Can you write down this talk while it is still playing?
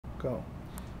Go.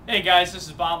 Hey guys, this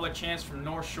is Bob LaChance from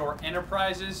North Shore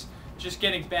Enterprises. Just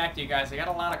getting back to you guys, I got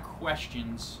a lot of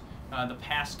questions the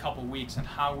past couple weeks on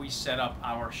how we set up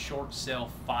our short sale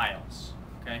files.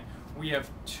 Okay, we have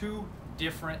two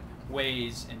different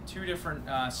ways and two different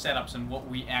setups in what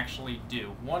we actually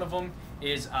do. One of them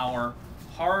is our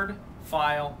hard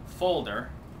file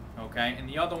folder, okay, and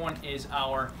the other one is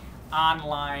our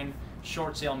online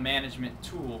short sale management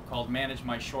tool called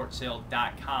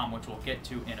ManageMyShortSale.com, which we'll get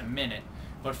to in a minute.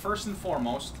 But first and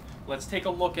foremost, let's take a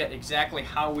look at exactly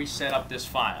how we set up this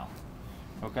file.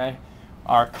 Okay,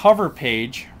 our cover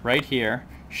page right here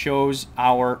shows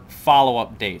our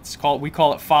follow-up dates. We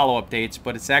call it follow-up dates,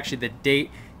 but it's actually the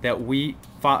date that we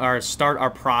start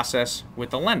our process with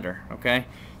the lender. Okay,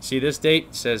 see this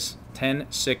date says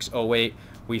 10/6/08.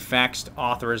 We faxed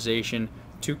authorization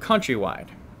to Countrywide.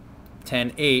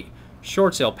 10/8.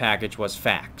 Short sale package was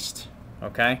faxed.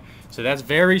 Okay, so that's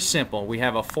very simple. We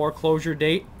have a foreclosure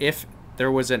date if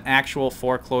there was an actual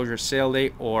foreclosure sale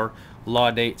date or law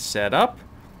date set up.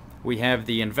 We have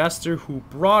the investor who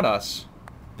brought us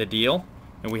the deal,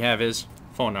 and we have his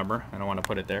phone number. I don't want to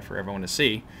put it there for everyone to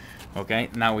see. Okay,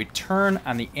 now we turn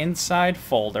on the inside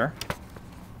folder,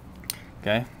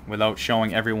 okay, without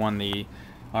showing everyone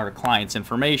our client's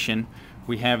information.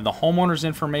 We have the homeowner's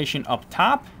information up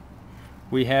top.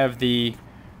 We have the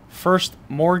first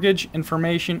mortgage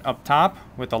information up top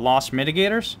with the loss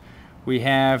mitigators. We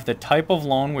have the type of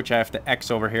loan, which I have to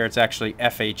X over here. It's actually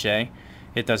FHA.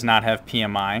 It does not have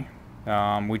PMI.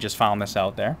 We just found this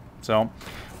out there. So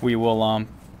we will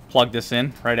plug this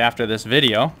in right after this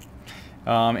video.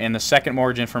 And the second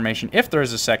mortgage information, if there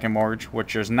is a second mortgage,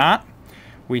 which there's not.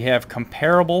 We have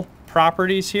comparable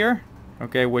properties here,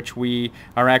 okay, which we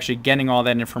are actually getting all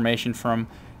that information from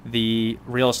the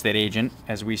real estate agent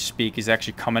as we speak. He's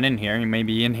actually coming in here. He may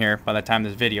be in here by the time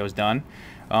this video is done.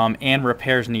 And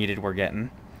repairs needed we're getting.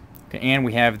 Okay, and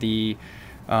we have the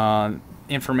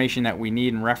information that we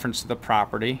need in reference to the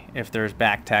property if there's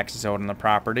back taxes owed on the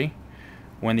property.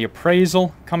 When the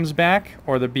appraisal comes back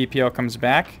or the BPO comes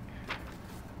back,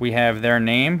 we have their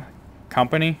name,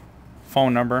 company,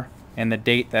 phone number, and the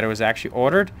date that it was actually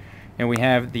ordered. And we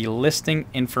have the listing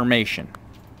information,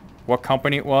 what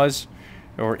company it was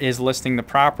or is listing the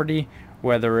property,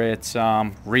 whether it's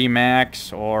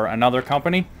Remax or another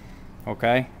company.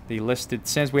 Okay, the listed,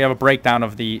 since we have a breakdown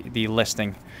of the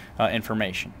listing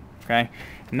information. Okay,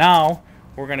 now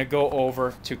we're going to go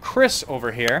over to Chris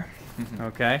over here.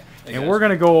 Okay, hey and we're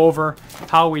going to go over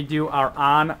how we do our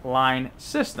online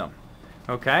system.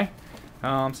 Okay,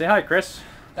 say hi, Chris.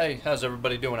 Hey, how's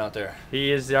everybody doing out there?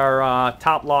 He is our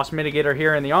top loss mitigator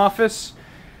here in the office.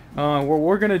 What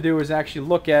we're going to do is actually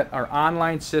look at our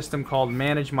online system called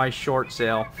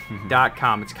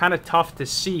ManageMyShortSale.com. It's kind of tough to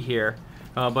see here,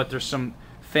 but there's some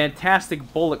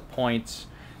fantastic bullet points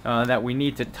that we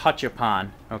need to touch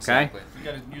upon. Okay. Exactly. You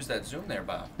got to use that zoom there,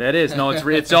 Bob. That is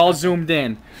it's all zoomed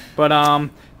in. But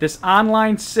this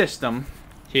online system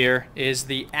here is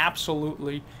the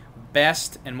absolutely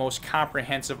best and most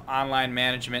comprehensive online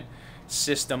management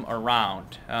system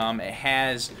around. It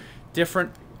has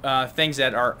different things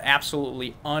that are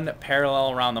absolutely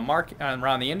unparalleled around the market,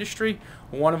 around the industry.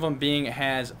 One of them being it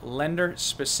has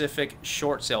lender-specific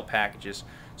short sale packages.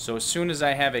 So as soon as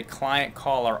I have a client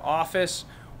call our office,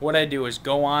 what I do is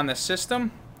go on the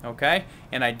system, okay,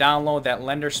 and I download that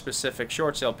lender-specific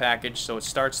short sale package, so it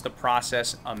starts the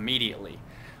process immediately.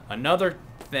 Another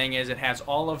thing is it has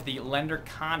all of the lender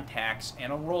contacts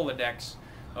and a Rolodex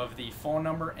of the phone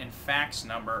number and fax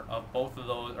number of both of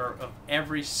those, or of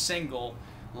every single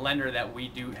lender that we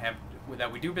do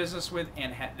business with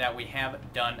and that we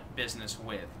have done business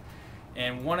with.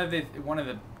 And one of the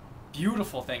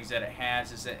beautiful things that it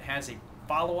has is it has a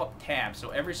follow-up tab. So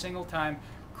every single time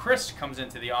Chris comes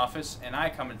into the office and I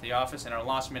come into the office and our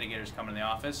loss mitigators come into the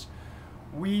office,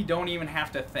 we don't even have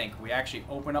to think. We actually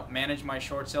open up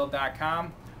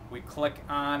ManageMyShortSale.com, we click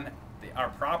on our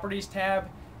properties tab,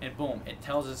 and boom, it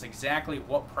tells us exactly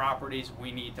what properties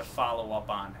we need to follow up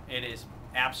on. It is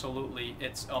absolutely,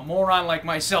 it's a moron like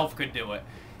myself could do it,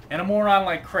 and a moron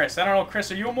like Chris. I don't know, Chris,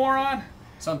 are you a moron?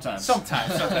 Sometimes.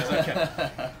 Sometimes, okay.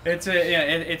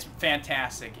 It's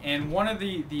fantastic, and one of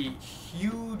the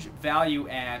huge value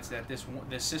adds that this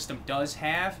system does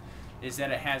have is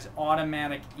that it has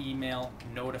automatic email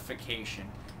notification,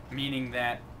 meaning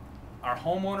that our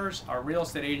homeowners, our real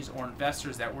estate agents, or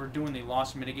investors that we're doing the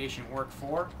loss mitigation work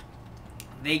for,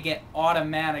 they get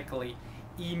automatically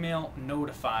email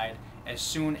notified as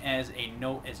soon as a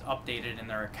note is updated in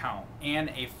their account and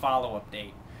a follow-up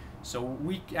date. So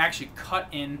we actually cut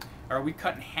in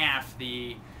half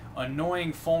the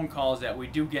annoying phone calls that we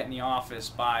do get in the office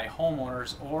by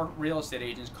homeowners or real estate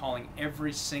agents calling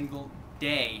every single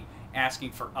day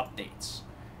asking for updates.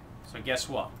 So guess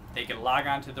what? They can log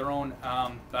on to their own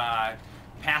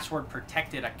password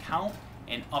protected account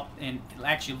and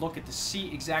actually look to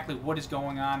see exactly what is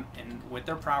going on with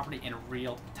their property in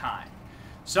real time.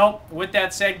 So with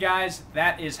that said, guys,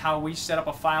 that is how we set up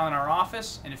a file in our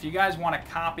office. And if you guys want a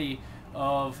copy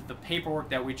of the paperwork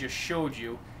that we just showed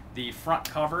you, the front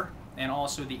cover and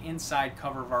also the inside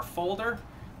cover of our folder,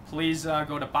 please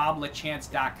go to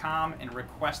boblachance.com and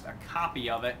request a copy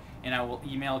of it, and I will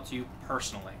email it to you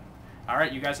personally. All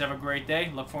right, you guys have a great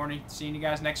day. Look forward to seeing you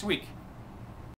guys next week.